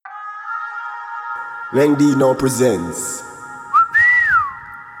Laing now presents.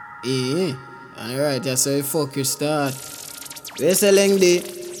 Yeah, alright, that's how you fuck you start. We say Laing,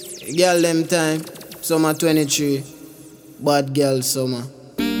 Gyal them time, summer 23, bad girl summer.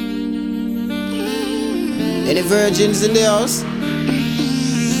 Any virgins in the house?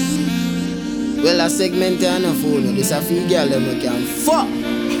 Well, a segment on a phone, this a few girl them we can fuck.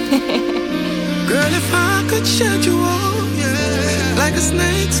 Girl, if I could shed you all, yeah, like a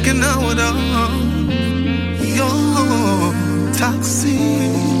snake skin out of your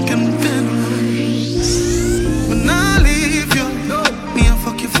toxic and venomous. When I leave you, me I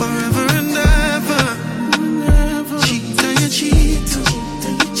fuck you forever and ever. Cheat and you cheat,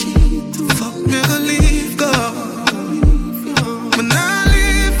 fuck me I leave, go. When I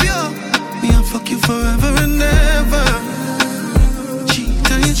leave you, me I fuck you forever and ever.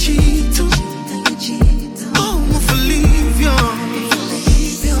 Cheat and you cheat, oh, I'm for leave you.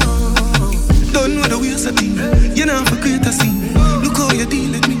 Don't know the ways I think. You know for create a scene. Look how you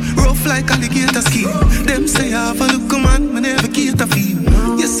deal with me, rough like alligator skin. Them say I have a look man, me never get a feel.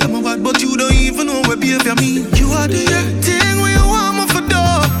 Yes, I'm a bad, but you don't even know what behavior mean. You are the thing when you want me for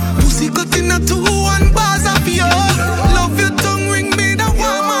door. Pussy cut in a 2-1 bars of you. Love your tongue ring me, that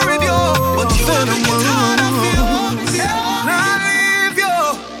one married you. But you don't want me. I leave you.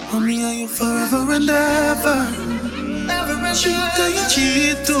 Homie, are you forever and ever? Cheat and you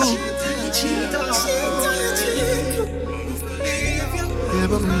cheat too. Yeah,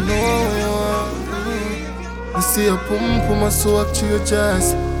 but me know I see your pum pum, I soak to your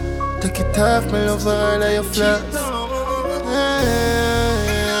jazz. Take it off, me love all of your flaws.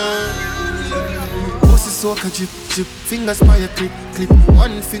 Pussy soak a drip, drip. Fingers by your clip, clip.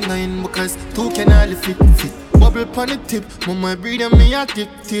 One finger in because two can hardly fit. Bubble pon the tip, mama breed and me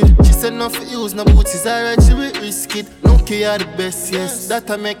addicted. She said no for use, no boots is alright, she will risk it. No care the best, yes, that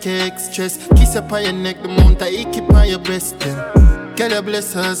I make her stress. Kiss up on your neck, the mount I keep on your breast then. Girl, you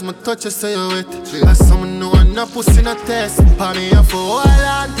bless her as my touch you say you wet. As someone know I'm not pussy no test. Palm me up for all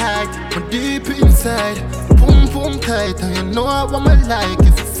and tight, my deep inside. Boom boom tight, and you know what I like.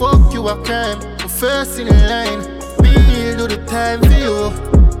 If you fuck you a crime, I'm first in line. Me do the time for you,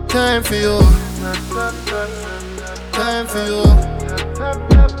 time for you. Time for you.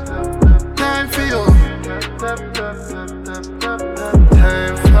 Time for you.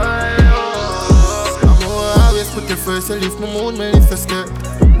 Time for you. I'm always put you first, you lift my mood, me lift your skirt.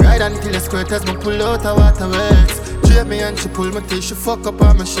 Ride until you squirt as me pull out the waterworks. Drape me and she pull me till she fuck up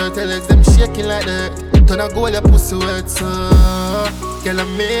on my shirt. Her legs them shaking like that. Turn a goal, your pussy wet, so girl,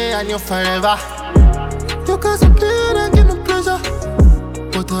 I'm me and you forever. You cause me pain and give me pleasure,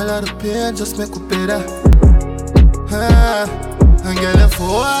 but all of the pain just make you better. And girl, you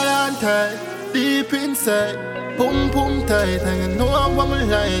fall and tight, deep inside, pum pum tight. And you know what me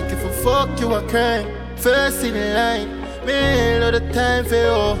like. If I fuck you a crime, first in line. Me all the time for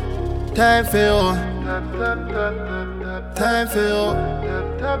you, time for you, time for you,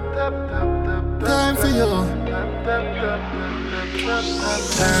 time for you,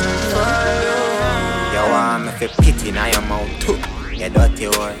 time for you. You want me for pity now your mouth too. You dirty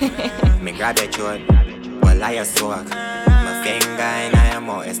word. Me grab your throat, well I soak. My finger in your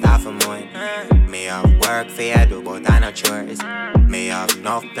mouth, it's not for more. Me have work for you do, but I no chores. Me have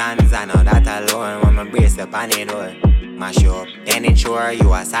enough plans, I know that alone. When me brace up on the door, mash you up, then ensure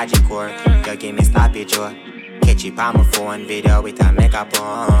you a Sagicor. You give me sloppy joe. Catch it on my phone, video with a makeup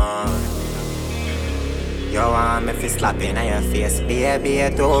on. You want me fi slapping on your face, baby, you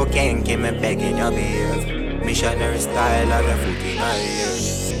too kinky, me begging you behave. Missionary style of the foot in your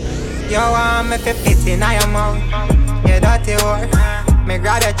ears. You want me fi pity in your mouth, you dirty whore. Me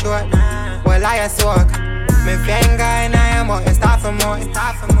grab your throat, well I soak. Me finger in your mouth, you start for more.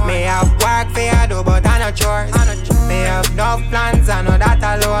 Me have work for you do, but I no chores. Me have enough plans, I know that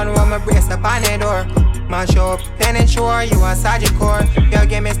alone. When me brace up on the door, mash up, then ensure you a Sagicor. You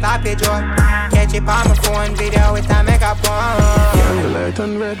give me sloppy joe. Catch it on my phone, video with a makeup on. Yeah, light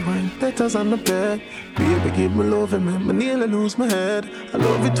and red wine, letters on the bed. Baby, give me love and make me nearly lose my head. I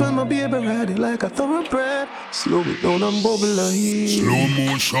love it when my baby ride it like a thoroughbred. Slow it down and bubble like slow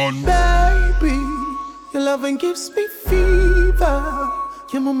motion. Baby, your loving gives me fever.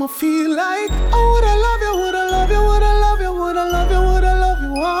 Your mama feel like oh, would I love you, would I love you, would I love you, would I love you, would I love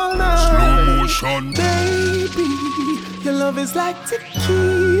you all night. Slow motion. Baby, your love is like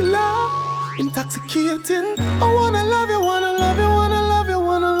tequila, intoxicating. I wanna love you, wanna love you, wanna love you,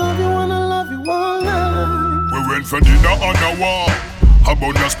 wanna love you, wanna love you all night. We went for dinner on the wall.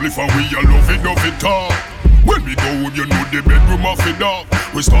 About the spliff and we a love it all. When me it down, you know the bedroom of it dark.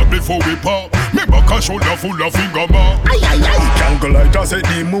 We start before we pop. Me back a shoulder full of finger mark. Aye, aye, aye. Jungle light just set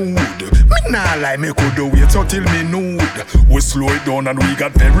the mood. Me nah lie, me could do wait until me nude. We slow it down and we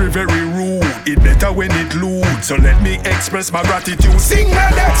got very, very rude. It better when it lewd, so let me express my gratitude. Sing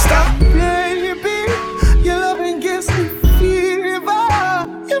my Dexter. Baby, your loving gives me fever.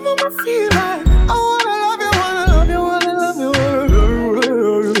 You make me feel like I wanna love you, wanna love you, wanna love you, wanna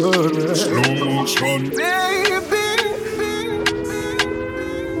love you. Slow motion. Baby,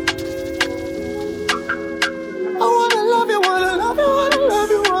 I wanna love you, wanna love you, wanna love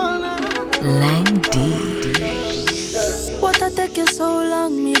you, wanna. Laing D. What I take you so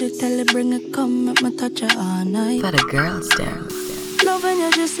long, me to tell you bring it, come make me touch you all night. For the girls there. Love when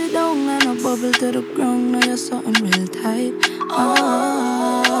you just sit down and a bubble to the ground. Now you're something real tight.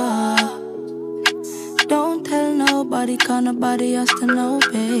 Don't tell nobody, cause nobody has to know,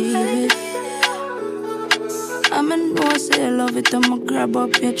 baby. I'ma know, say I love it, I'ma grab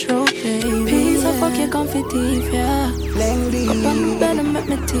up your throat, baby. Piece of fuck, you comfy teeth, yeah. Up on the bed and make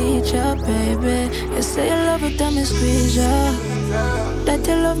me teach ya, baby. You say you love it, then me squeeze ya. That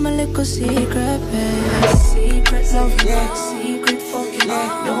you love my little secret, baby. Secret love, yeah. Secret fucking,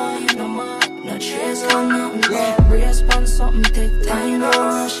 yeah. Don't you no more, no trace or nothing, yeah. Brace on something, take time, don't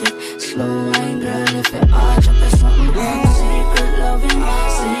rush it. Slow wine, girl, if you arch up or something, yeah. Secret loving,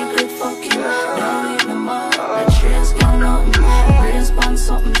 secret fucking, don't you no more, no trace or nothing, brace on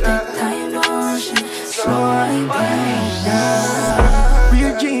something, take time, don't rush it. Slow wine, girl.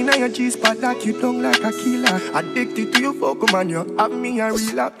 Real Gene and your G-spot like you don't like a killer. Addicted to your fuck, man, you have me a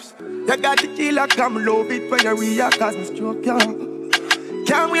relapse. You got the killer, come love it when you react, cause me stroke ya.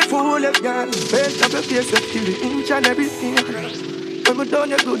 Can't wait for all of y'all. Belt up your face, you feel the inch and everything. When we done,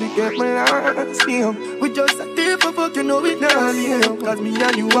 you go to get my last name. We just a tip of fuck, you know it now, yeah. Cause me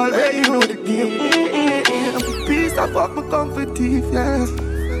and you already know the game. Peace, I fuck my comfort teeth, yeah.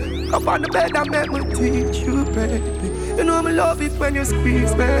 Up on the bed, I make me teach you, baby. You know me love it when you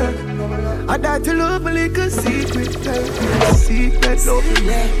squeeze me. I die to love my little secret, baby. Secret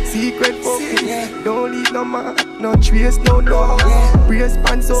loving, secret fucking. Don't leave no man, no trace, no door. Brace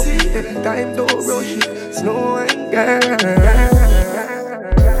pants up, take time, don't rush it. Snow and girl.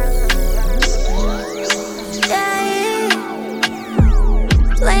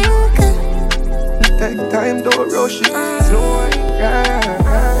 Take time, don't rush it. Snow and girl.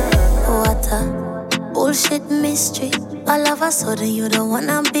 What a bullshit mystery. All of a sudden you don't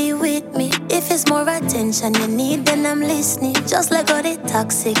wanna be with me. If it's more attention you need, then I'm listening. Just like all the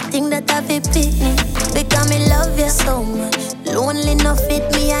toxic thing that I've been picking. Because me love you so much. Lonely enough fit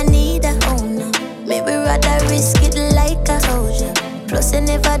me, I need a owner. Maybe rather risk it like I told you. Plus you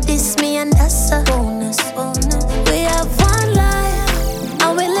never diss me and that's a bonus. We have one life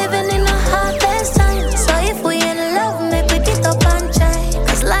and we living in a heartless time. So if we in love, make we get up and try.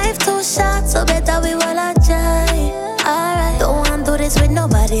 Cause life too short, so better we will try. Alright, don't want to do this with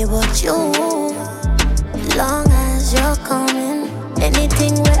nobody but you. Long as you're coming,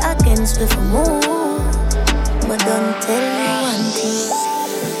 anything we're against we for move. But don't tell me one thing.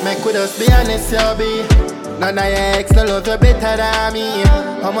 Make with us be honest, you be. None of your ex no love you better than me.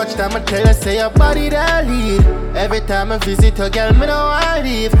 How much time I tell you say your body that lead. Every time I visit your girl, me no want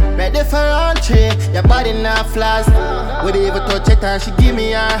leave. Ready for entry, your body not flaws. Would even touch it and she give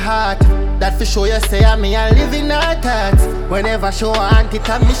me her heart. That for sure you say I me and live in her thoughts. Whenever she want it,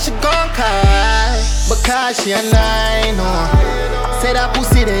 I me she gon' cry. Because she and I know. Say that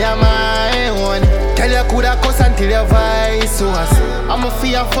pussy they are my own. Tell you coulda cuss until your voice was. I'ma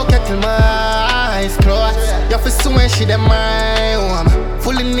feel fuck you till my eyes close. You feel so when she dem my own.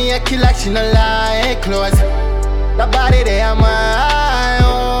 Fully naked like she no like clothes. The body they are my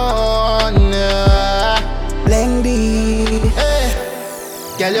own. Laing D. Hey.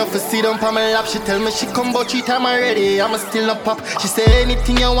 Girl, you fi sit down on my lap. She tell me she come about 3 times already. I'ma still not pop. She say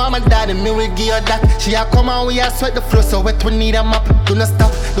anything you want, my daddy, me will give you that. She a come and we a sweat the floor, so wet we need a map. Do not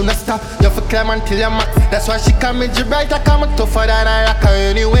stop, do not stop. You fi climb until you max. That's why she call me Gibraltar, come tougher than a rocker.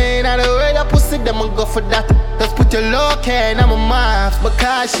 Anyway, now the way that pussy, them will go for that. Just put your low care in my mouth,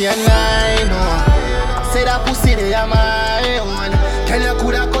 because she and I know. Say that pussy they are my own. Tell you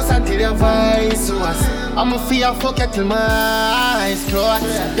coulda cuss until your voice was. I'ma feel fuck you till my eyes close.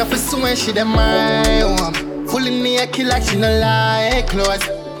 You feel so when she dem my own. Fully naked like she no like clothes.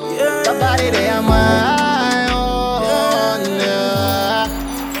 The body they are my own.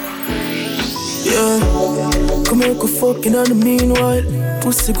 Yeah, come make a fucking on the meanwhile.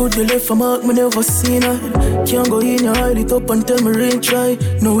 Pussy good, you left a mark, me never seen her. Can't go in, you hide it up and tell me rain try.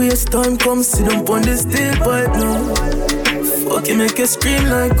 No waste time, come sit down on this steel pipe now. Fuck you, make you scream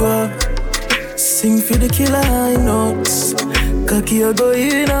like God. Sing for the killer high notes. Cocky a go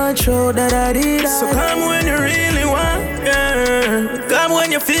in and throw that I did. So come when you really want, yeah. Come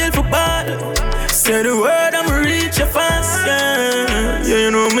when you feel for bad. Say the word, I'ma reach you fast, yeah. Yeah,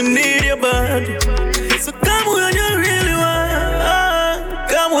 you know me need your body. So come when you really want.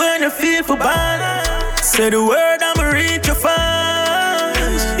 Come when you feel for bad. Say the word, I'ma reach you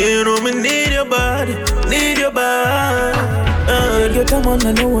fast. Yeah, you know me need your body. Need your body. Get a man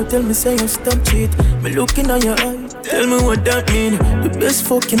I know what tell me say you stop cheat. Me looking at your eye, tell me what that mean. The best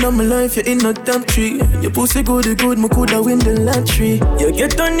fucking of my life, you're in a damn tree. Your pussy good, me coulda win the lottery. You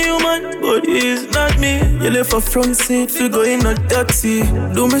get a new man, but he's not me. You left a front seat, you go in a taxi.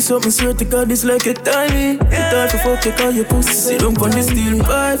 Do me something, swear to God, it's like a timey. The time for fuck you, call your pussy, sit down on the steel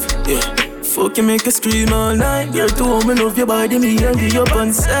pipe. Yeah, fuck you, make you scream all night. Girl, to home, I love your body, me and you up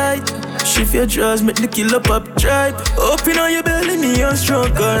on sight. Shift your jaws, make the killer pop tribe. Open on your belly, me on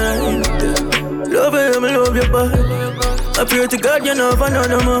strong, alright. Love you, me love your body. I pray to God you never know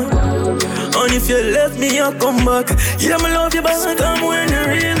no more. And if you left me, I'll come back. Yeah, me love you, but come when you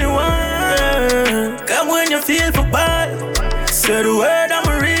really want. Come when you feel for bad. Say the word,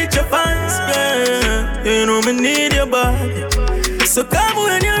 I'ma reach your fans, yeah. You know me need your body. So come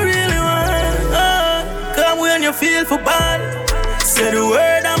when you really want. Come when you feel for bad. Say the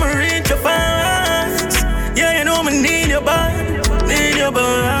word, I'ma reach your fans. Yeah, you know me need your body. Need your body.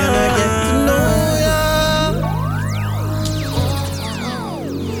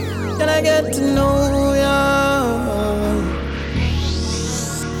 Can I get to know ya? Can I get to know ya?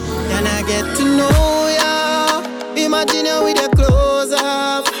 Can I get to know ya? Imagine you with your clothes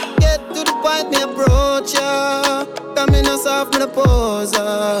off. Get to the point, me approach ya. Come in us off, me the pose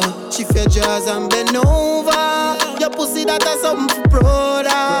up. Shift your jaws and bend over. Your pussy that has something for proud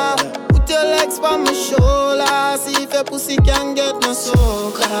of. Put your legs on my shoulder. See if your pussy can get no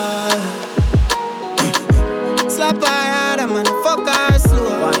soaker. Slap her hard, man, fuck her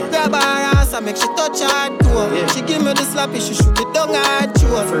slow. Grab her ass and make she touch her toe. She give me the slappy, she shoot it down her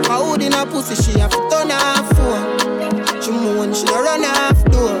throat. My hood in her pussy, she have to turn her phone. She moan, she don't run half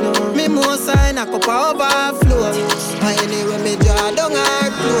door. Me more sign, a cup of overflow. And anyway, me draw down her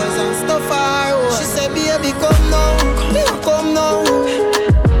clothes and stuff her hole. She say, baby, come now, come now.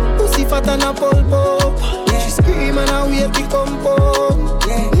 Pussy fat and a pulp up. She scream and I wait to come home.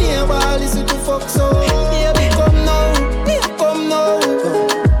 Never listen to fuck so. Baby, come now,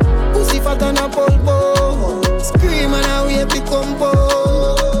 pussy fat and a pulp up. Scream and I wait to come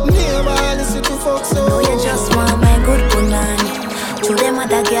home. Never listen to fuck so. No, you just want my good punani. To them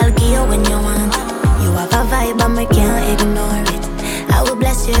other girl give you when you want. You have a vibe and me can't ignore it. I will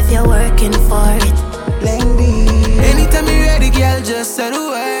bless you if you're working for it. Anytime you ready, girl, just say the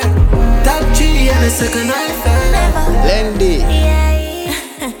word. Top 3 and a second right third. Lendy.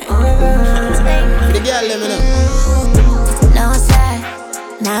 Yeah. For the girl, let me know. No, sir,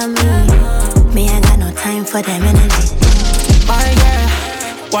 not me. Me, I got no time for them energy. My girl,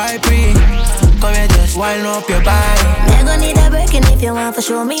 why breathe? Come here, just wind up your body. Me gon' need a breaking if you want to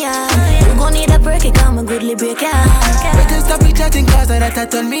show me out. You gon' need a break, come and goodly break out. We can stop each chatting cause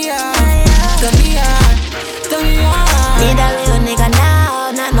that turn me on. Turn me on, turn me on. Need a real nigga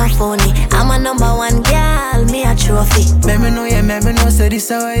now, not no phony. I'm a #1 girl, me a trophy. Make me know, say this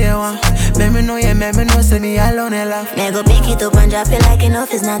how you want. Make me know, say me alone and laugh. Me go pick it up and drop it like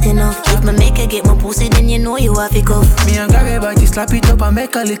enough is not enough. If me make her get my pussy, then you know you have to cuff. Me and grab your body, slap it up and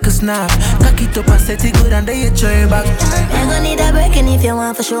make a little snap. Cock it up and set it good and then you throw it back. Me gon' need a breaking if you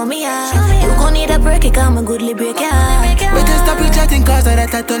want to show me out. You gon' need a break, come and goodly break out. We can stop each chatting cause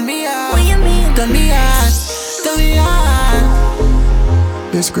that turn me on. What you mean? Turn me on, turn me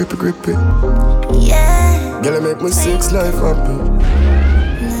on. This grip it. Yeah. Girl, I make my sex life happy.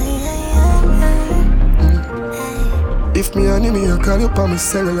 If me and me, I call you on my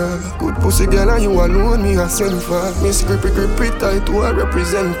cellular. Good pussy girl and you alone, me I send for. Miss grip it tight to a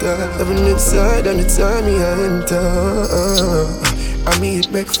representer. Every inside and it's time me I enter. I me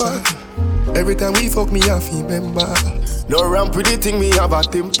it make fun. Every time we fuck me I feel remember. No ramp with the thing me have a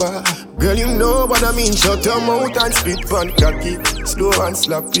temper. Girl you know what I mean. Shut your mouth and spit pan cocky. Slow and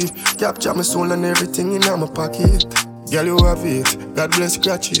sloppy. Capture my soul and everything in my pocket. Girl you have it. God bless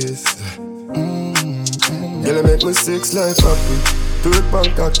scratches. Girl, I make my sex life happy. Third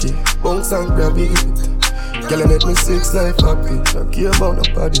pan cocky, bounce and grab it. Girl, I make my sex life happy. Don't care about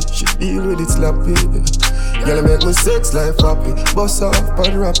nobody, she deal with it slappy. Girl, I make my sex life happy. Bust off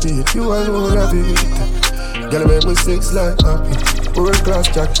and rapid, you alone have it. Girl, I make my sex life happy. World class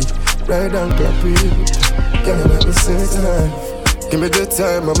jockey, ride and clap it. Girl, I make my sex life. Give me the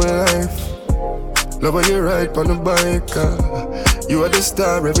time of my life. Love when you ride on the bike. You are the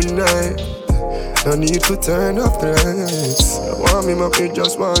star every night. No need to turn up the lights. I want me, my bitch,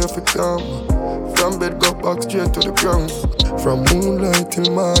 just want you to come. From bed, go back straight to the ground. From moonlight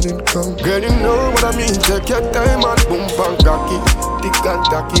till morning come. Girl, you know what I mean. Take your time and boom, bang, cock it. Tick and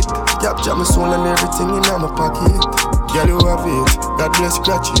tack it. Capture my soul and everything in my pocket. Girl, you have it. God bless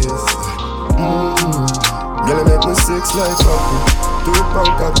scratches. Girl, you make me six like coffee. Do it,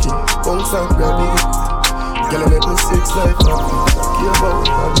 bang, cocky. Bounce and grab it. Girl, you make me six like coffee. Care about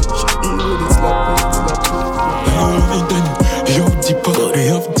it, she eat with it, slap it. Yo, deeper, we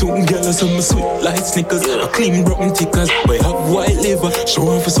have two girls, some sweet like Snickers, clean broken tickers. We have white liver, show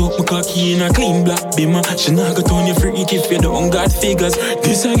off for soap, my cocky in a clean black beamer. She not got on your freak if you don't got figures.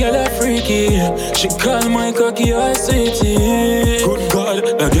 This a girl a freaky, she call my cocky a sweetie. Good God,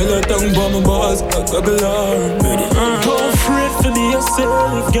 that girl a tongue by my balls, I goggle her. Don't fret for be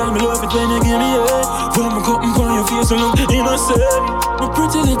yourself, girl, me love it when you give me head. When me cut on your face, you look innocent. My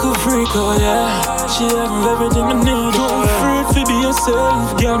pretty little freak, oh yeah, she have everything I need. Don't fret for be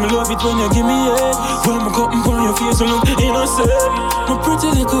yourself, girl, me love it when you give me head. When me cut on your face, you look innocent. My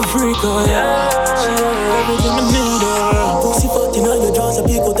pretty little freak, oh yeah, she have everything I need. Pussy fucking on your drawers, I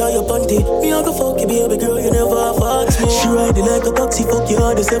pick out on your panty. Me a go fuck you, baby girl, you never have asked me. She ride it like a taxi, fuck you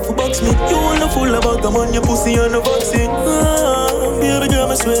hard yourself for box me. You wanna fool about them on your pussy and the vaccine. Baby girl,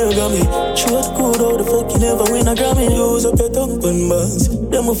 I swear you got me. Short good, how the fuck you never win a Grammy. Use up your tongue and bands.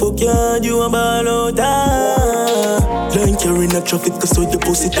 Them a fuck you hard, you a ball out. Line carrying a traffic, cause so your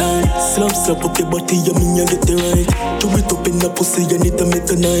pussy tight. Slap up your body, you mean you get it right. Do it up in the pussy, you need to make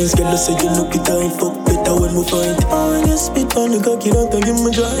a nice. Girl, I say you look it time, fuck better when we fight. Oh, when you spit on the cocky, don't give me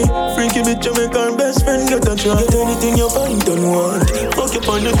dry. Freaky bitch, you make our best friend get a try. Get anything you find, don't want. Fuck you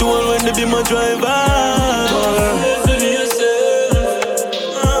on the tool when they be my driver.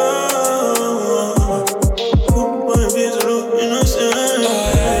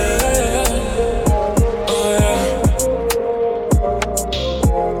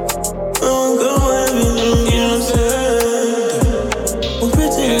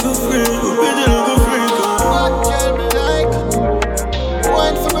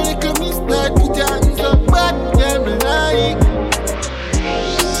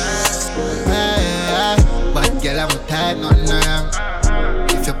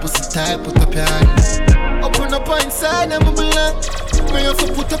 Tight, put up your hand. Open up inside, I'm a belong. May you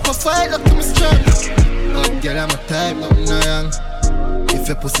put up a fight, look to me strong. But girl, I'm a type, nothing no young. If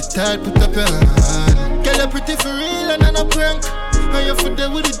your pussy tight, put up your hand. Girl, you're pretty for real and I'm a prank. And you're for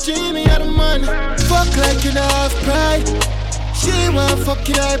there with a Jimmy, you're the man. Fuck like you don't have pride. She want fuck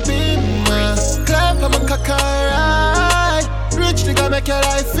you like me, man. Climb on my cock alright. Rich nigga make your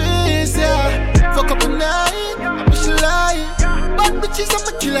life easier. Fuck up a night, I wish you lying. Bad bitches and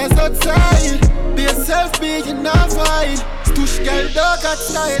my killers outside. Be yourself, be you not fight. Stush girl dog got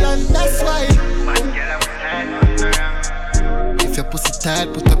style and that's why. If your pussy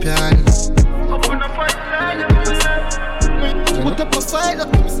tight, put up your hand. Open up inside, put up a fight,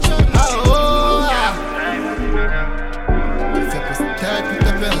 look at me strong. Oh, if your pussy tight, put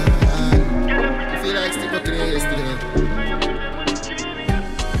up your hand. I feel like stick up to the yesterday.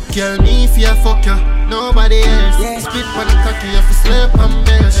 Girl, me if you fuck you, nobody else. Spit on the cocky, you fi slurp and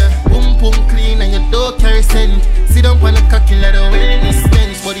belch. Boom boom clean and you don't carry scent. Sit down on the cocky like the wellness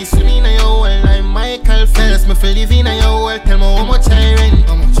stench. Body swimming in your well like Michael Phelps. Me feel live in your well, tell me how much I rent.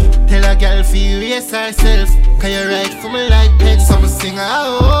 Tell a girl fi raise herself, cause you ride for me like pets. So me sing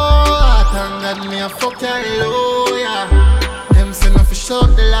thank God me a fuck you low, yeah. Them say no fi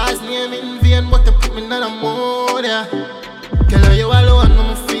shout the last name in vain, but you put me in a mode, yeah. Girl, you alone, no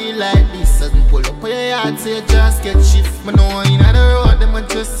me feel like this. As me pull up on your yard, say you just get shift. Me know in the road, them a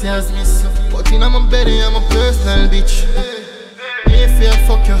just as miss. But in my bed, I'm a personal bitch. If you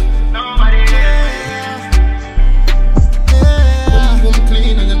fuck you, nobody else. Boom boom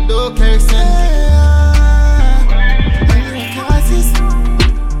clean and you don't carry scent. Causes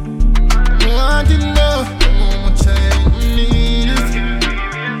I want to know how much I need it.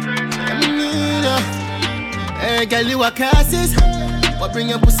 I need it. Hey girl, you a causes. But bring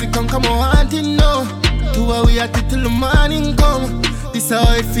your pussy come on, want to know. Do what we at it till the morning come. This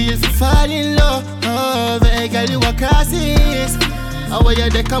how it feels to fall in love. Oh, hey girl, you a causes. How you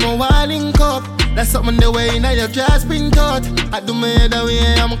they come on, walling cup. That's something the way now your dress been taught. I do me the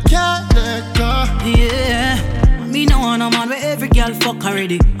way I'm a cat, let go. Yeah. Me no want a man where every girl fuck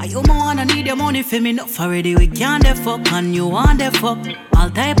already. I you more wanna need your money for me enough already. We can't the fuck and you want the fuck. All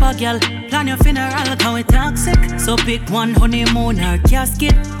type of girl, plan your funeral cause we toxic. So pick one honeymoon or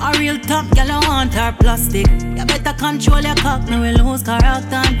casket. A real top girl I want her plastic. You better control your cock, now we lose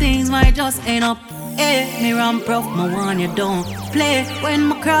character and things might just end up. Hey, me ramp rough, my one you don't play. When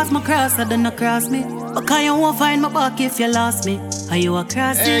my cross, I don't know cross me. But can you won't find my back if you lost me? Are you a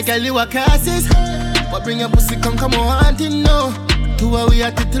crosses? Hey, girl, you a crosses. But bring your pussy, come on, wanting no. Two hours we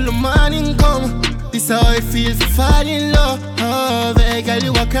at it till the morning come. This how it feels to fall in love. Oh, hey, girl,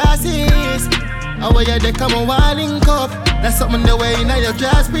 you a crosses. How are you there, come on, wanting cup. That's something the way now your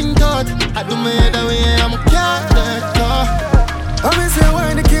dress been taught. I do me the way I'm a cat. I me say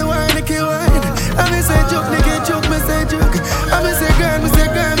wine, the key, wine. I me say joke, nigga, joke, me say joke. I me say grind, me say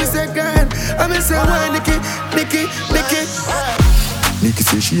grind. I me say wine, Nicky. Nicky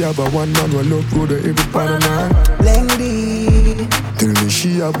say she have a one man who love road every part of night. Lady, tell me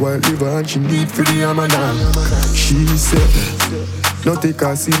she have wild liver and she need for the Ramadan. She said, no take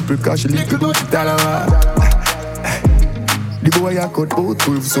her simple cause she little dirty dollar. The boy I cut out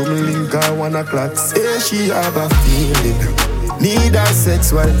 12 so me link her 1 o'clock. Say she have a feeling, need her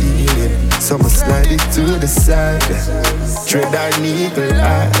sexual healing. So me slide it to the side, tread her nipple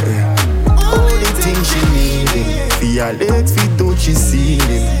high. Only thing she needing, for her legs fit touch the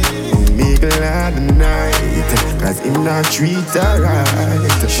ceiling. Make her at the night, cause him not treat her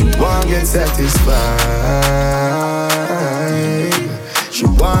right. She won't get satisfied, she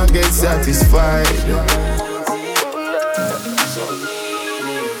won't get satisfied.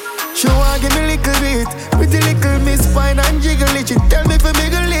 She want give me little bit, with the little miss wine and jiggle it. She tell me for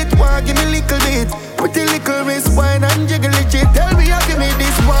miggle it, want give me little bit, with the little miss wine and jiggle it. She tell me give me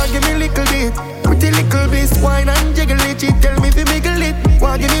this, want give me little bit, with the little miss wine and jiggle it. She tell me for miggle it,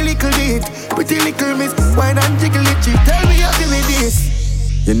 want give me little bit, with the little miss wine and jiggle it. She tell me give me this.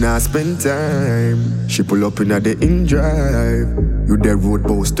 You not spend time. She pull up in at the in drive. You the road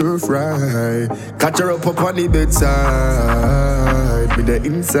bow stir fry. Catch her up on the bedside. Me the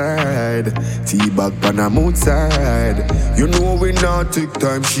inside. Tea bag pan am outside. You know we not take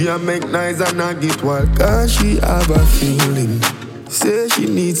time. She a make nice and a get wild. Cause she have a feeling. Say she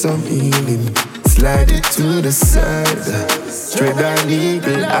needs some healing. Slide it to the side. Straight her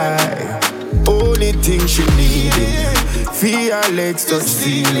eagle eye. Only thing she needed. Feel her legs touch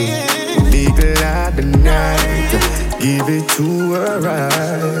ceiling. Big light the night. Give it to her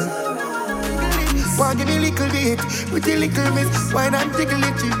eyes. Want give me little bit, with the little miss. Why not tickle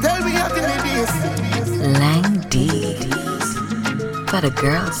it? She tell me how can it be. Laing D, for the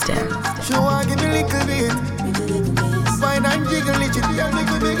girls there. She want give me little bit. Why not jiggle it? She tell me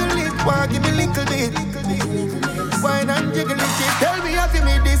to wiggle it. Want give me little bit. Why not jiggle it? She tell me how can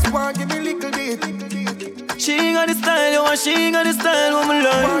me this. Want give me little bit. She got the style, you want she got the style, woman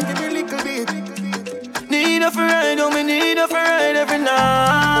love. Want give me little bit. Need her for ride, oh me need her for ride every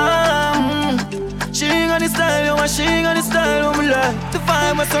night. She got the style, you want she got the style, woman love. The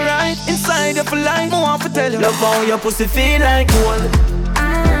vibe was so right, inside you for life. I want to tell you, love how your pussy feel like gold.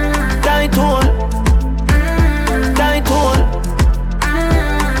 Tight hole, tight hole,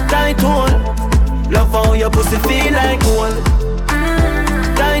 tight hole. Love how your pussy feel like gold.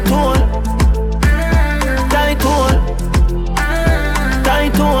 Tight hole. Tight hole,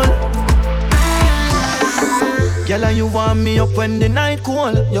 tight hole. Gyal, you want me up when the night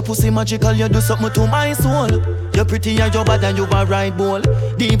cold. Your pussy magical, you do something to my soul. You're pretty and you're bad and you a right ball.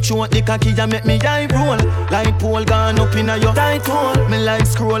 Deep throat the cocky you make me eye roll. Light pole gone up in a your tight hole. Me like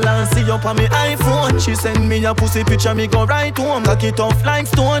scroll and see up on me iPhone. She send me a pussy picture, me go right home. Cock it off like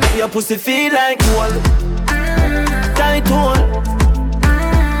stone. Your pussy feel like gold. Tight hole,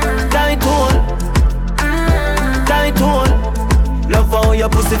 tight hole. Tight hole, love how your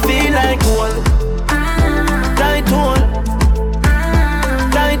pussy feel like gold. Tight hole,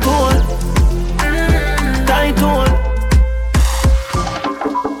 tight hole, tight hole,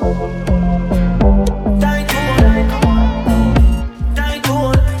 tight hole, tight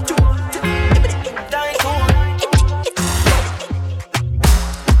hole,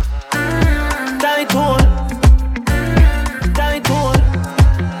 tight hole, tight hole, tight hole,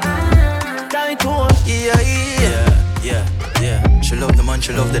 tight hole, yeah. She love the man,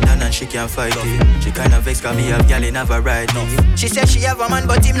 she love the dan and she can't fight it. She kinda vex cause me have gyal in have a right me. She said she have a man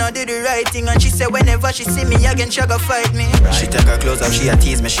but him not do the right thing. And she said whenever she see me again she go fight me. She take her clothes off, she a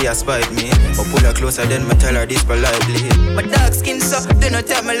tease me, she a spite me. But pull her closer then me tell her this politely. My dark skin so, do not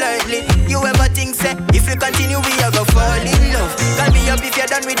take me lightly. You ever think say, if you continue we a go fall in love. Call me up if you're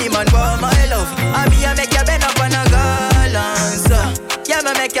done with him and for my love. And me a make you bend up on a gallant so. Yeah,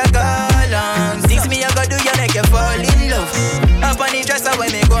 me make you gallant. Things me a go do you make you fall in love. Up on the dresser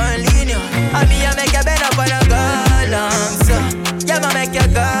when me go and lean you. And me a make you bend up on a gallant so. Yeah, me make you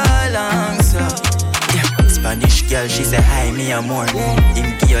gallant so. Yeah, Spanish girl, she say hi me a more.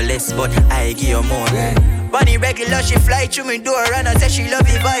 Him give you less but I give you more. Bunny regular, she fly through me door and I say she love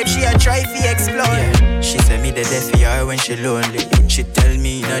the vibe, she a try to explore. lonely. She tell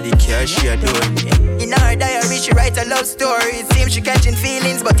me inna the car she adore me. In her diary she write a love story. It seems she catching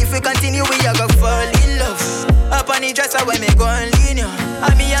feelings, but if we continue we are gonna fall in love. Up on the dresser when me go and lean you.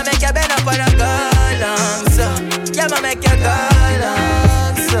 And me a make you bend up on a galang so. Yeah, ma make you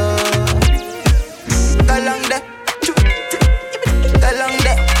galang so. Galang there, galang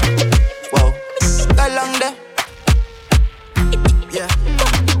there. Wow, galang there. Yeah.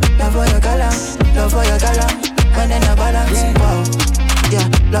 Love how you galang, love how you galang. And then a balance, wow. Yeah,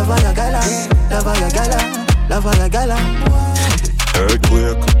 love how you galang, love how you galang, love how you galang.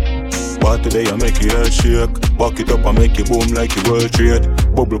 Earthquake. But today I make your head shake. Back it up and make you boom like you world trade.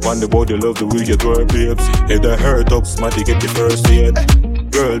 Bubble on the body, love the way you twerk, babes. Head I hurt up, smarty get the first aid.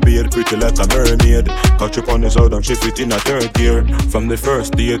 Girl beard pretty like a mermaid. Catch up on the side and shift it in a third gear. From the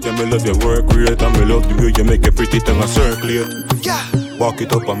first date, and me love your work rate. And me love the way you make your pretty tongue a circulate. Back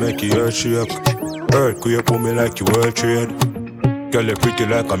it up and make your head shake. Earthquake pull me like you world trade. Girl you pretty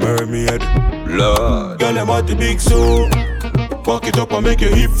like a mermaid. Lord, girl I'm at the big so. Back it up and make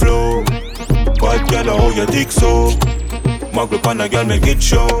your hip flow. Bad girl, how you dick so. Mag up on a girl, make it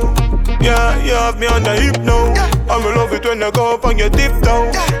show. Yeah, you have me on the hip now. And me love it when you go up and you dip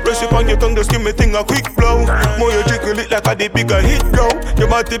down. Press it on your tongue, just give me thing a quick blow. More you jiggle it like a the bigger hit go. You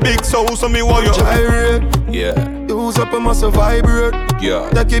got the big soul, so me want you gyrate. Yeah. Use up and must vibrate. Yeah.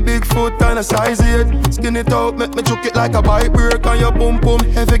 Take your big foot and a size 8. Skin it out, make me choke it like a bike break. And your pum pum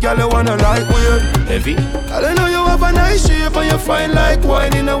heavy, girl, you wanna lightweight. Heavy? Girl, I know you have a nice shape and you fine like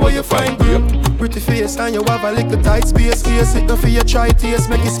wine. You know where you find grape. Pretty face and you have a little tight space. Face it, no for you try taste,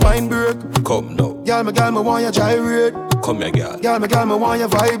 make your spine break. Come now. Girl, me want you gyrate. Come here, girl. Girl, me want you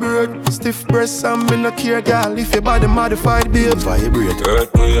vibrate. Stiff breasts and me no care, girl. If your body modified, babe, vibrate.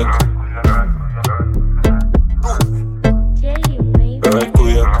 Earthquake.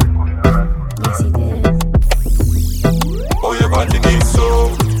 Earthquake. Oh, you got the beat so.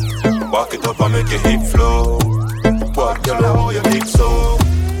 Back it up and make your hip flow. What girl, how you big so.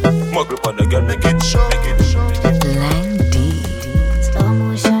 Mug up on the girl, make it show. Laing D. Slow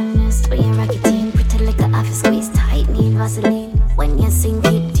motion, spray your rocket team. Pretty like a office squeeze tight, need Vaseline. When you sink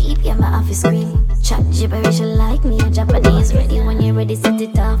it deep, yeah, my office scream. Chat gibberish like me, a Japanese. Ready when you're ready, set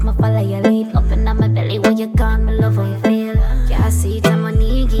it off, my follow your lead. Up and down my belly, where you gone, my love, how you feel. Can't see it, I'm on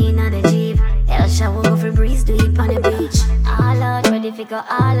Iggy, not a Jeep. Hell shower, go for breeze, do it on the beach. All out, ready to go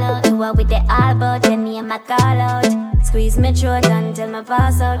all out. You are with the all about, your name, my call out. Squeeze my throat until my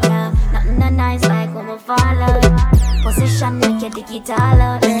pass out now. Nothing that nice like when we fall out. Position make you dig it all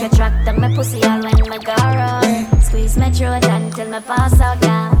out. Make you track down my pussy all when my go out. Squeeze my throat until my pass out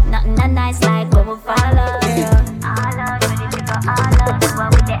now. Nothing that nice like when we fall out. All out, ready to go all out. You are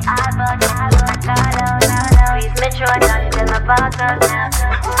with the all about, your name, my call out. Squeeze my throat until my pass out now.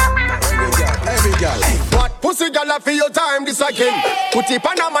 Every girl, what pussy girl for your time this again? Put it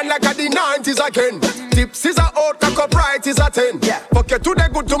on a man like a the 90s again. Tips is a out, cock up right is a 10. Fuck you today,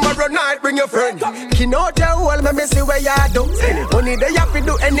 good tomorrow night, bring your friend. Kin out your wall, me see where you do. Money they have to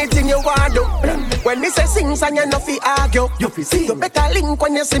do anything you want do. When me say sings and you no fi argue, you fi see. You better link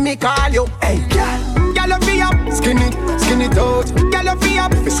when you see me call you. Hey, girl, girl you fi up, skin it out. Girl you fi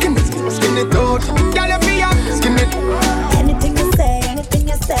up, skin it out. Girl you fi up, skin it. Anything you say, anything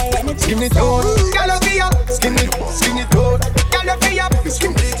you say, anything. Skin it out, girl you fi up, skin it out. Girl you fi up,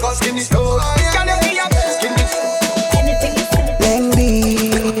 skin it out. Girl you fi up, skin it. Anything you say. Laing D.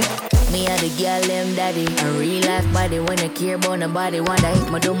 Me a the girl them daddy. A real life body when I care about nobody. Wonder if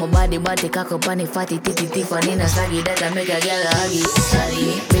my do my body cock up on the fatty titty funny no saggy that I make a girl a huggy.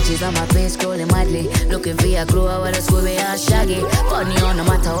 Sadly, bitches on my face scrolling madly, looking for a clue where the school me and shaggy. Funny on no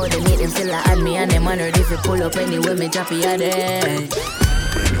matter how they need them still I add me and them honored if you pull up anyway me drop you there.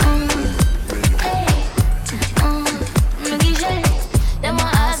 Them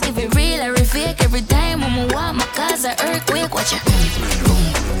want ask if it real or if fake every time when I want my cause a earthquake. Watch it. Boom,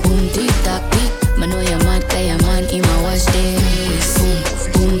 boom, tick tock, tick. Man know you're mad, cause you're man in my watch this.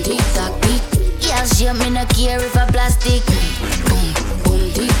 Boom, boom, tick tock, tick. Yeah, she me no care if I plastic. Boom,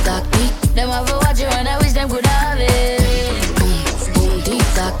 boom, tick tock, tick. Them have to watch it when I wish them could have it. Boom, boom, tick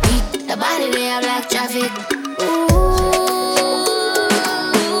tock, tick. The body they have like traffic.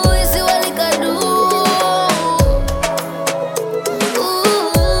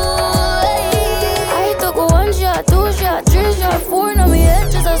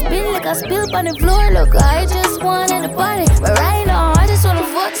 I spill on the floor, look, I just wanted a body. But right now, I just wanna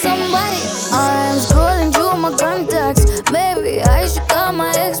fuck somebody. I'm scrolling through my contact.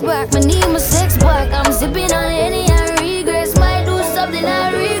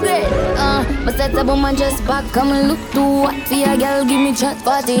 that a woman just back. Come and look too hot for your girl, give me chat.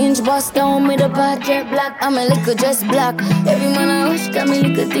 40-inch bust down with a part jet black. I'm a liquor just black. Every man I rush, got me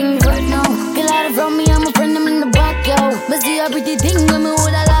liquor things right now. Get out from me, I'm a friend, I'm in the back, yo. But see a pretty thing when me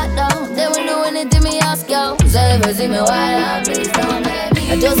with a lot down. They will do anything me ask, yo. So ever see me wild out, please don't let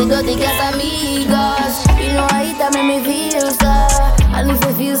me. I just got the gas amigos. You know I hit that make me feel so. And if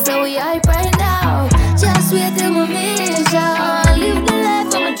I feel so, we hype right now. Just wait till my vision. Live the life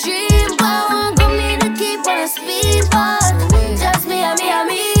of my dream. But come here to keep on a speed. But just me and me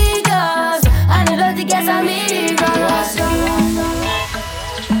amigos. And I got the gas amigos.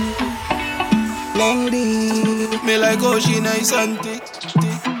 Laing, me like how she nice and thick.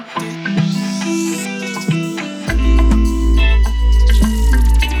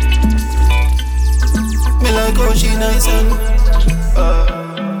 Me like how she nice and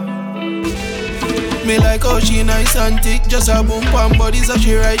me like how she nice and thick. Just a boom pan body so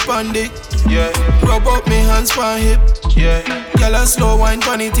she right pan dick. Yeah. Rub up me hands pan hip. Yeah. Gyal a slow wine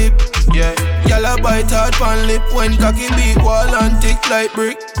pan it tip. Yeah. Gyal a bite hard pan lip. When cocky beat wall and thick like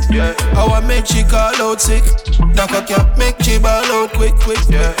brick. Yeah. I want make she call out sick. That cocky make she ball out quick.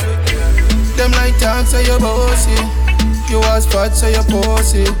 Yeah. Them like talk say you bossy. You was fat so you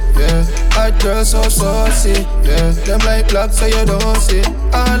pussy. Yeah. Hot girl so saucy. Yeah. Them like black so you don't see.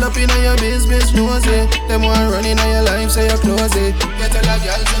 All up in your business nosy. Them want running on your life so you close it. You tell a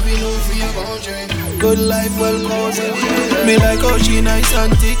girl to be new for your boundary. Good life well cozy. Me like how she nice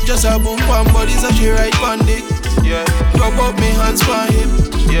and thick. Just a boom pan body so she right pan dick. Yeah. Rub up me hands pan hip.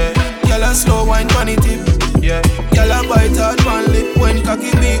 Yeah. Gyal a slow wine pan it tip. Yeah. Gyal a bite hard pan lip. When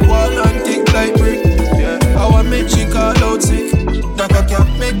cocky beat wall and thick like brick. Yeah. I want make she call out sick. That cocky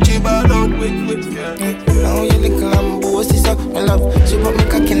make she ball out quick. Yeah. Now you little and bossy so my love. She put me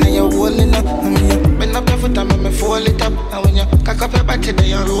cocky in your wall in up. And when you bend up your foot and make me fold it up. And when you cock up your body then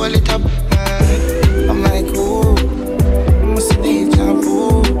you roll it up. I'm like ooh, I must see deja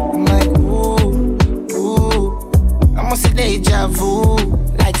vu. I'm like ooh, I must see deja vu.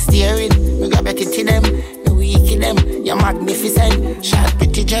 Like steering, we got back into them. The weak in them, you're magnificent. Short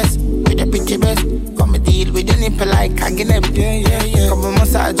pretty dress with a pretty breast. Come and deal with the nipple like hugging them. Yeah. Come and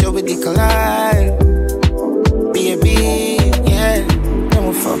massage you with the collide. Baby, yeah. Then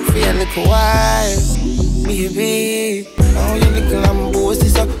we fuck for a little while. Baby, now you little and bossy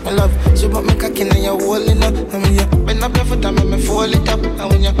so my love. She put me cocky in your wall in up. And when you bend up your foot and make me fold it up. And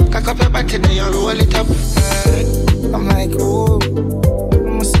when you cock up your body then you roll it up. I'm like ooh, I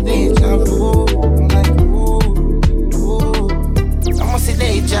must see deja vu. I'm like ooh, I must see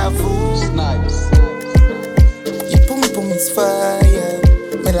deja vu. Nice. Your pum pum is fire.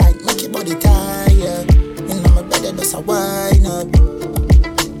 Me like make your body tired. You know my bed does a wine up.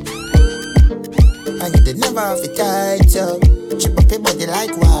 And you did never have it tight up. Chip up your body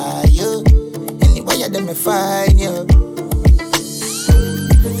like wire. Anyway you done me find you.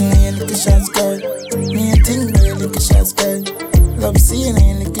 Me a little shots girl. Me a thing wear a little shots girl. Love seeing a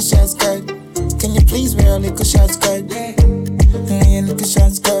little shots girl. Can you please wear a little shots girl? Me a little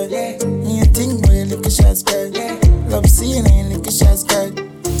shots girl. Me a thing wear a little shots girl. Love seeing a little shots girl.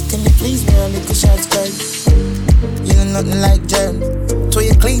 Can you please wear a little shots girl? You know nothing like germs. So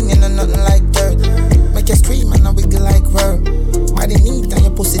you clean, you know nothing like dirt. Make you scream and I wiggle like her. Body neat and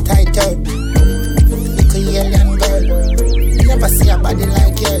your pussy tighter. Little alien girl. You never see a body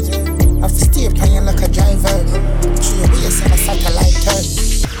like yours. I have to stay upon you like a driver. Through your waist and a satellite turn.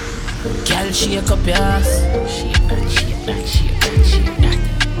 Gyal, shake up your ass. Shake that.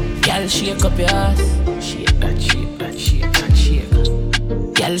 Gyal, shake up your ass. Shake that.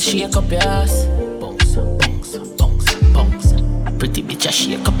 Gyal, shake up your ass. Bounce. Pretty bitch, I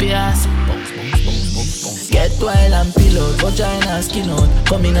shake up your ass. Bounce. Get wild and pillow, vagina skin out.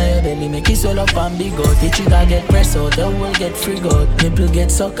 Come in your belly, make it swell up and big out. The trigger get press out, the whole get frig out. Nipple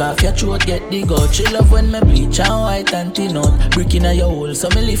get suck off, your throat get dig out. She love when me bleach and white and thin out. Brick in your hole, so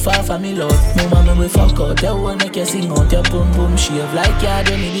me lift off and me load. Mama me we fuck out, the whole make you sing out. Your boom boom shave like yard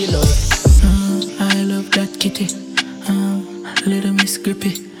when me below. I love that kitty, little miss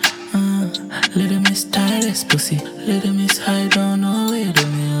grippy. Little miss tireless pussy. Little miss high down, no way to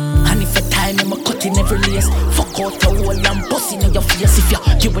me. And if a time I'm a cut in every lace. Fuck out the whole and bust in your face. If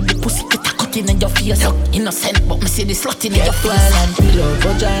you with the pussy, get a cut in your face. Look innocent, but me see the slut in your face. Get wild and pillow,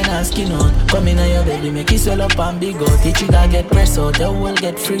 vagina and skin out. Come in your belly, make it swell up and big out. The trigger get press out, the whole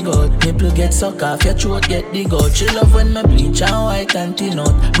get frig out. Nipple get suck off, your throat get dig out. She love when me bleach and white and thin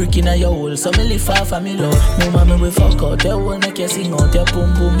out. Brick in your hole, so me lift off and me load. Mama me we fuck out, the whole make you sing out. Your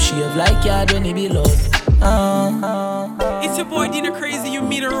boom boom shave like yard when it be loud. It's your boy Dina Crazy, your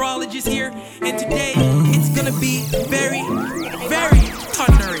meteorologist here, and today it's gonna be very, very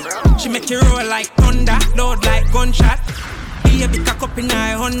thundery. She make you roll like thunder, load like gunshot. Baby cock up in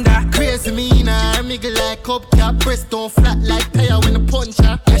her Honda. Crazy me nah, miggle like cupcake. Press down flat like tire when I punch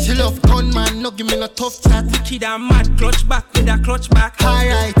her. Yeah, she love gunman, no give me no tough chat. Kid a mad clutch back with a clutch back.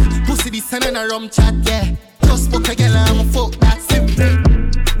 Alright, pussy this and a rum chat, yeah. Just fuck a girl and I'ma fuck that simple.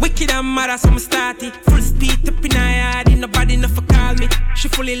 Wicked and mad as I'm started. Full speed up in her yard, ain't nobody enough for call me. She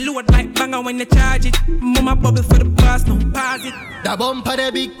fully load like banger when they charge it. Mama bubble for the boss, no pause it. The bumper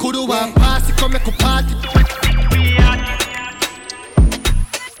the big kudu and pass it, come make a party.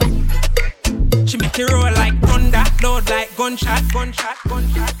 She make you roll like thunder, load like gunshot, gunshot,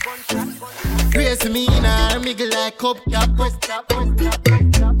 gunshot, gunshot, gunshot. Crazy me nah, miggle like cupcake. Press that, press that, press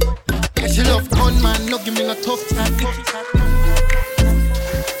that. Yeah, she love gunman, no give me no tough chat.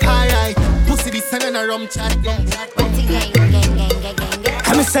 Alright, pussy this and a rum chat, yeah.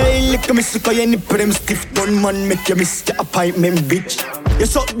 Come say, lick me sick of your nipple, them stiff gun man, make you miss your appointment, bitch. You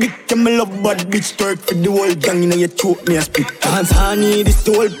suck dick, you me love bad bitch. Twerk for the whole gang, you know you choke me a spit. Dance honey, this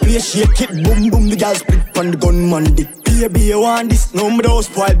the whole place, shake it, boom boom, the girl split from the gunman dick. Baby, you want this? No, me don't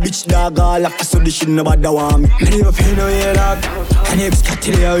spoil bitch, dog, all like so this shit nobody want me. Me never pay no way, dog. And if it's cat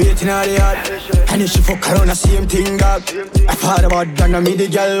till you're waiting on the yard. And if she fuck around the same thing, dog. I thought about that, and me the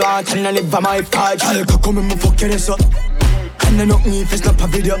girl want, and I live by my part. Girl, can come and me fuck you this up. And I knock me if it's not a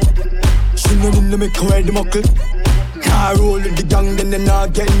video. She know me make her wear the muckle. Nah, roll with the gang, then they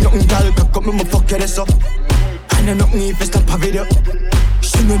not get nothing. Girl, cock up me, my fuck this up. And I knock me if it's not a video.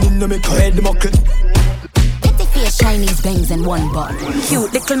 She know me make her wear the muckle. Chinese bangs and one butt.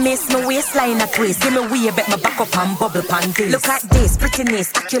 Cute little miss, my waistline a twist. Give me way, bet my back up and bubble pan this. Look at this,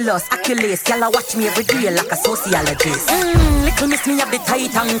 prettiness, oculus, oculus. Y'all watch me every day like a sociologist. Little miss, me have the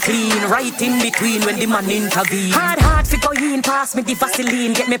tight and clean. Right in between when the man intervene. Hard figure in, pass me the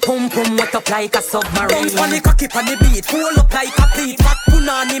Vaseline. Get me pum pum wet up like a submarine. Bounce on the cocky on the beat, hold up like a plate. Fat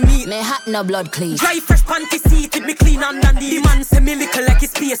punani meat. Me hot no blood clean. Dry fresh panty seat, it me clean underneath. The man say me little like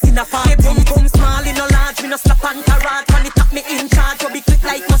his space in a farm. Me pum small in a large, me no slap and carrot. When it tap me in charge, will be quick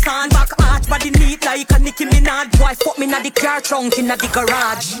like my son. Back arch, body neat like a Nicki Minaj. Boy, fuck me na the car trunk in the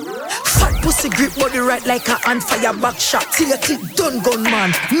garage. Fat pussy grip body right like a on fire back shot. Till you click done gun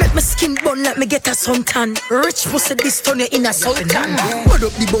man. Make my skin burn like me get a suntan. Rich pussy this turn you in a sultan. Put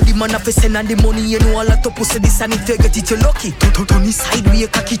up the body man if you send and the money. You know a lot of pussy this and if you get it you lucky. Turn the side way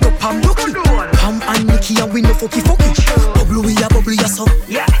cock it up and lucky. Pam and Nicky and we no fucky. Bubble ya so.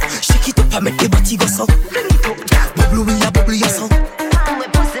 Shake it up and make the body go so. Bubble ya so.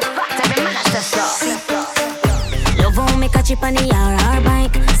 Love how me catch it on the RR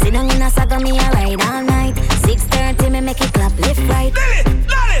bike. Sit down in a saga, me a ride all night. 6:30 me make it clap left right.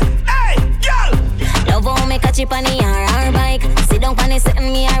 Hey, Gyal. Love how me catch it on the RR bike. Sit down on the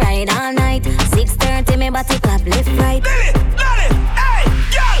sitting, me a ride all night. 6:30 me body clap left right. Hey,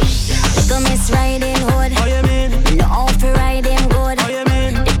 Gyal. Little miss riding hood. How you mean? No how to ride him good. How you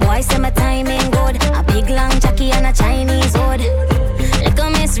mean? The boy say my timing good. A big long jockey and a Chinese hood. Little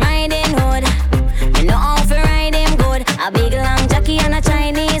miss riding hood. Me know how to ride him good. A big long jockey and a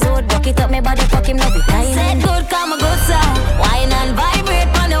Chinese hood. Buck it up me body, fuck him love it tiny. Said good, come a good sound. Wine and vibrate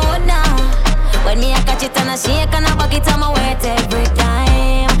on the hood now. When me a catch it and a shake and a buck it, I'ma wear it every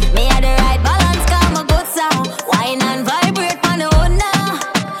time. Me a the right balance, come a good sound. Wine and vibrate on the hood now.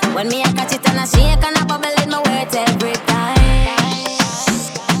 When me a catch it and a shake and a bubble, it me wear it every time.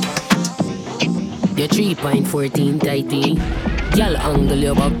 You're 3.14 tighty. Gyal angle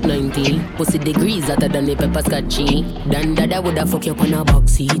you about 90. Pussy degrees hotter than the pepper scotchy. Dan dada woulda fuck you up on a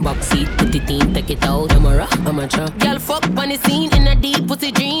boxy. Put it in, take it out. Amateur. Gyal fuck on the scene in a deep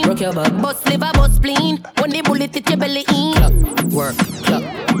pussy dream. Rock your back, bust liver, bust spleen. When the bullet hit your belly in. Clock, work, clock,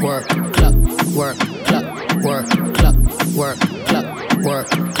 work, clock, work, clock, work, clock, work, clock, work,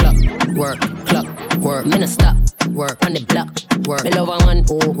 clock, work, clock, work. Me no stop, work on the block, work. Me love one,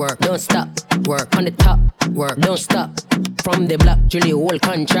 work, don't stop, work on the top, work, don't stop. From the block, drill the whole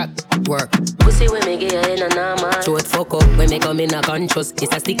contract, work. Pussy when me get in a normal. Show it fuck up, when me come in a conscious.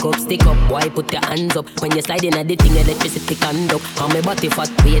 It's a stick up. Why put your hands up? When you slide in a the thing, electricity conduct. On me body fat,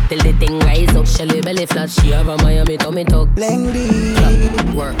 wait till the thing rise up. Shelly belly flat, she have a Miami tummy tuck. Laing.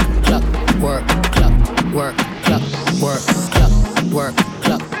 Clock, work, clock, work, clock, work, clock, work, clock, work,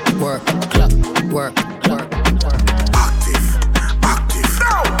 clock, work, clock, work, work. Active.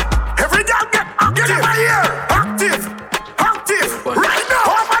 Now, every girl get in my ear. Active. Right now,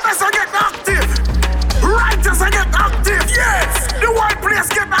 all of us are getting active. Righteous are getting active. Yes, the white place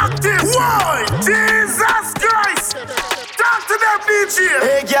get active. Why? Jesus Christ. Talk to them, DJ.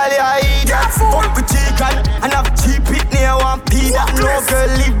 Hey, girl, you idiot. Fuck with chicken and have cheap it near one pee. That no girl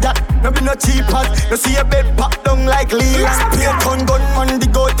leave that. No be no cheap hot. No see a bed pop down like Leland. Pay a ton gun man, the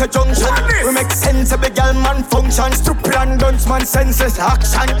go to junction. We make sense of the girl man function. Stupid and dunce man senseless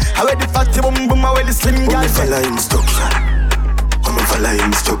action. How the fatty boom boom, how the slim girl. Follow instruction. Follow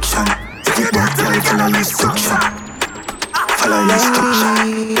instruction. Every bad girl follow instruction. Follow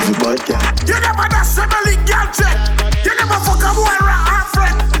instruction. Every bad girl. You never that settling girl check. You never fuck a boy around her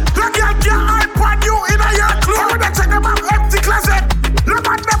friend. Look at your iPad you in a your clothes. When they check them out empty closet. No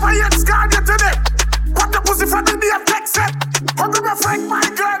man never yet scarred you today. What the pussy for the day text it. How do my friend my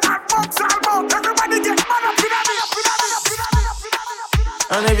girl and box all about. Everybody get mad up in a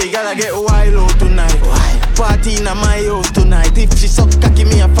And every girl I get wild out tonight. Party in my house tonight. If she suck cocky,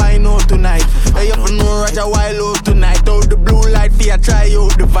 me a find out tonight. I up to know Roger wild out tonight. Out the blue light, fear try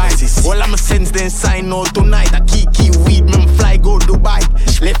out the vices. All I'm a sense then sign out tonight. I key weed, me fly go Dubai.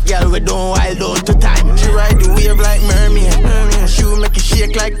 Left girl we don't wild out to time. She ride the wave like mermaid. She will make it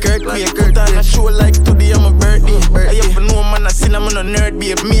shake like Kurt. And I show like today I'm a birthday. I up to know man I seen I'm on a nerd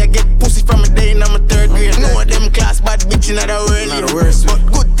babe. Me I get pussy from a day and I'm a third grade. Know them class bad bitch in the world. But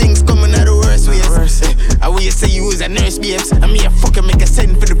good things coming out the worst ways. I will say you was a nurse babes. And me a fucking make a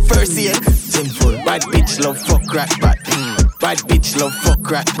send for the first year. Simple. Bad bitch love fuck rat bat. Bad bitch love fuck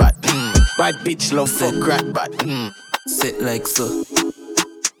rat bat. Bad bitch love fuck rat bat. Sit like so.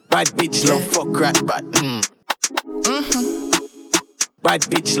 Bad bitch love fuck rat bat. Bad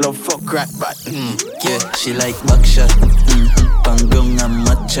bitch love fuck rat bat. Yeah, she like back shot. Bang and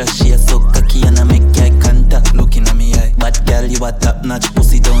matcha. She a so cocky and I make eye contact. Looking at me eye. Bad girl you a top notch.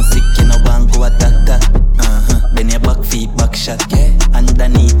 Pussy don't sick you no bang go attack that. Then your back feet back shot. Yeah.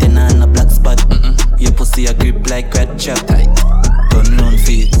 Underneath and on a black spot. Your pussy a grip like red chop. Turn round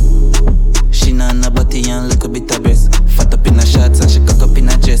feet. She na body and little bit of breast. Fat up in her shorts and she cock up in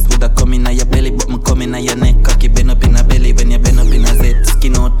her chest. Woulda come in your belly but me come in your neck. Cocky bend up in her belly when you bend up in her zet.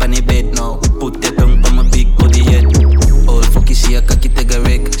 Skin out pan the bed now. Put your tongue on my big body head. Old fucky she a cocky take a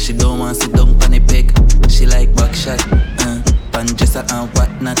wreck. She don't want sit down pan the peg. She like back shot. Pan dresser and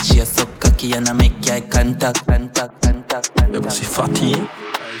whatnot. She a so cocky and I make eye contact. Your pussy fatty.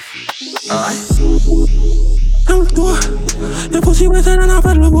 Your pussy wetter than a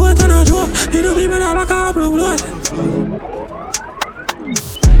paddle boat and a joke. You don't even have a couple of blood.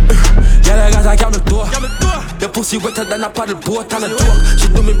 Yeah, I got a camel door. Your pussy wetter than a paddle boat and a joke. She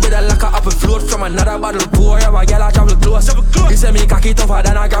do me better like a apple float from another bottle pour. Yeah, my girl I travel close. You say me cocky tougher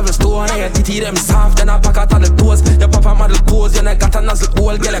than a gravel stone. And your titty them soft than a pack out on the toes. Your papa model pose, you know got a nozzle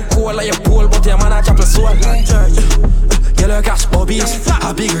hole. Girl a cold like your pole, but your man a chapel soul. Girl a cash bobbies.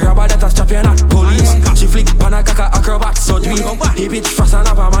 A big rubber that a strap you not police. She flick pan a caca acrobat surgery. He bitch fast and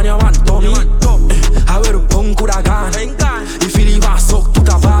up a man you want dummy. I wear the punk coulda gone. If you leave her suck to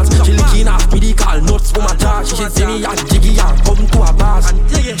the balls. She licking off medical nuts for my charge. She see me and jiggy and come to her bars.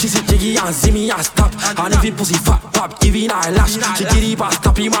 She see jiggy and see me and stop. And if you pussy fat pop, giving her a lash. She get it past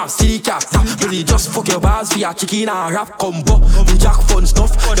stop him off, see the cap tap. Really just fuck your bars for your chicken and rap combo. The jack fun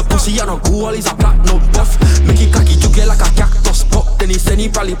stuff. The pussy and a goal is a platinum buff. Make it cocky juggle like a cactus pop. Then he said he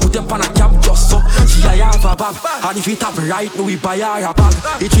probably put him on a cap just so. She a have a bag. And if it tap right, no we buy her a bag.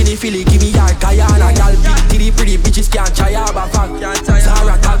 It's really feeling give me her Guyana. Girl big titty pretty bitches can't try her a bag.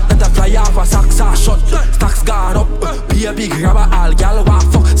 Sarah tag that a fly off a socks are shut. Stacks gone up. Be a big rubber all gal want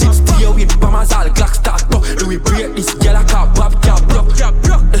fuck. Sit still with bombers all Glock start up. Do we break this girl a car bob can't block.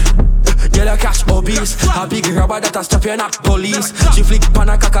 Girl a cash obese. A big rubber that a strap you not police. She flick pan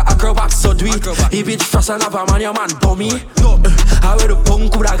a caca acrobat so do it. He bitch fast and have a man your man dummy. I wear the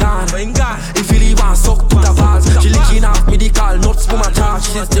punk coulda gone. If you leave and suck to the balls. She licking off medical nuts for my charge.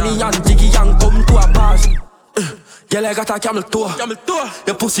 She says me and jiggy and come to a bars. Girl I got a camel toe.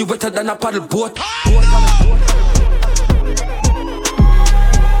 Your pussy wetter than a paddle boat.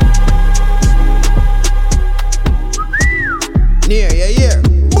 Near, yeah.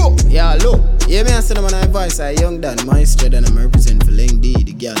 Boom. Yeah, look. Yeah, me and say them on my voice. I young Dan, Maestro, and I'm representing for Laing D,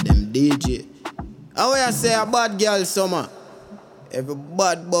 the girl them DJ. And when I say a bad girl summer, every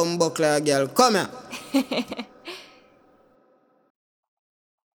bad bum buckler girl, come here.